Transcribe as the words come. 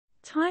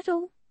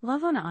Title: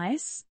 Love on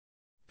Ice.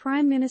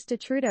 Prime Minister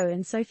Trudeau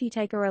and Sophie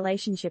take a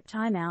relationship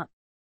timeout.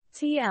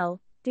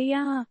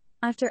 TLDR.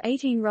 After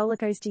 18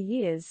 rollercoaster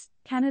years,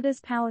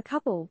 Canada's power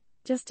couple,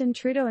 Justin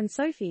Trudeau and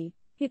Sophie,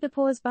 hit the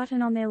pause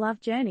button on their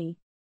love journey.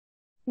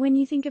 When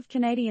you think of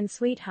Canadian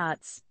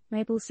sweethearts,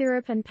 maple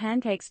syrup and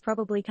pancakes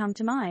probably come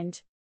to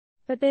mind.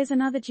 But there's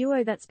another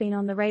duo that's been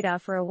on the radar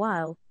for a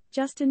while,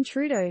 Justin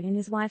Trudeau and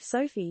his wife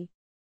Sophie.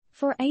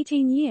 For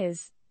 18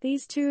 years,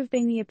 these two have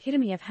been the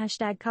epitome of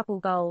 #couple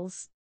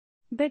goals.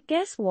 But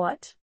guess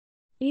what?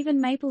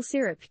 Even maple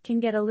syrup can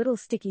get a little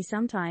sticky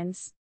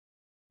sometimes.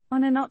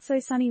 On a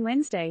not-so-sunny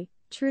Wednesday,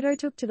 Trudeau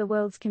took to the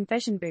world's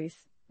confession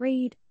booth,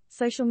 read,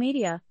 social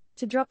media,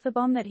 to drop the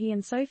bomb that he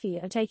and Sophie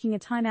are taking a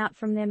time out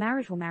from their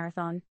marital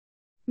marathon.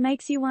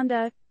 Makes you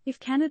wonder, if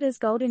Canada's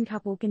golden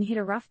couple can hit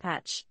a rough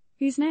patch,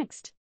 who's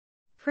next?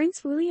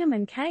 Prince William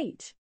and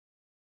Kate.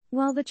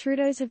 While the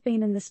Trudeaus have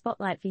been in the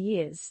spotlight for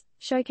years,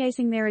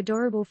 showcasing their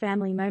adorable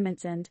family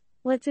moments and,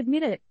 let's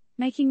admit it,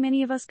 making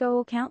many of us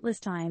go countless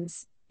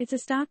times, it's a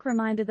stark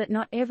reminder that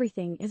not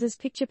everything is as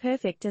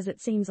picture-perfect as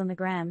it seems on the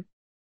gram.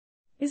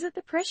 Is it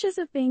the pressures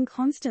of being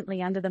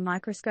constantly under the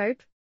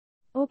microscope?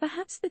 Or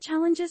perhaps the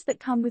challenges that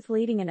come with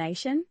leading a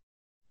nation?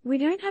 We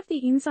don't have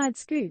the inside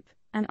scoop,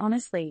 and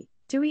honestly,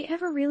 do we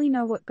ever really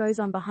know what goes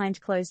on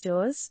behind closed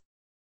doors?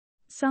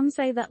 Some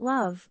say that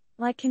love,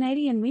 like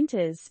Canadian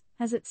winters,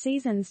 has its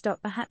seasons.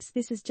 Perhaps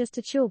this is just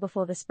a chill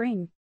before the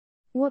spring.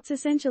 What's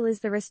essential is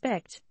the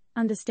respect,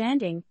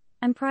 understanding,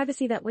 and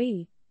privacy that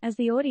we, as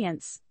the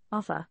audience,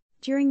 offer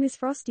during this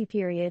frosty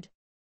period.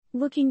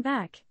 Looking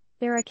back,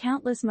 there are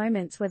countless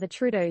moments where the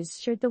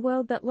Trudeaus showed the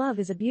world that love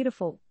is a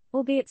beautiful,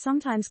 albeit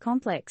sometimes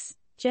complex,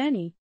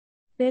 journey.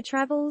 Their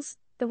travels,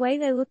 the way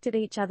they looked at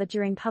each other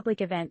during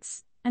public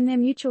events, and their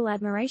mutual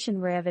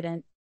admiration were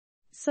evident.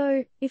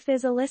 So, if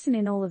there's a lesson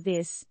in all of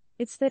this,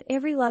 it's that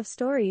every love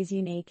story is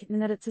unique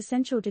and that it's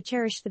essential to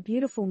cherish the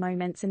beautiful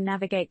moments and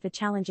navigate the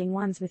challenging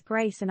ones with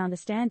grace and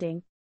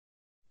understanding.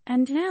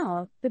 And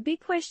now, the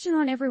big question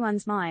on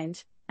everyone's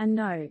mind, and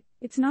no,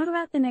 it's not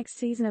about the next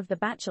season of The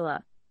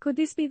Bachelor. Could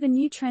this be the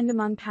new trend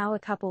among power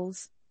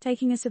couples,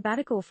 taking a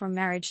sabbatical from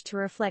marriage to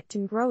reflect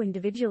and grow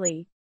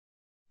individually?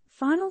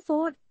 Final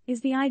thought,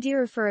 is the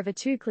idea of forever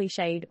too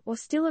cliched or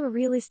still a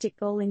realistic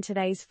goal in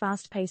today's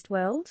fast-paced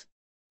world?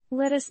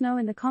 Let us know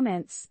in the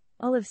comments.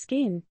 Olive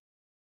Skin.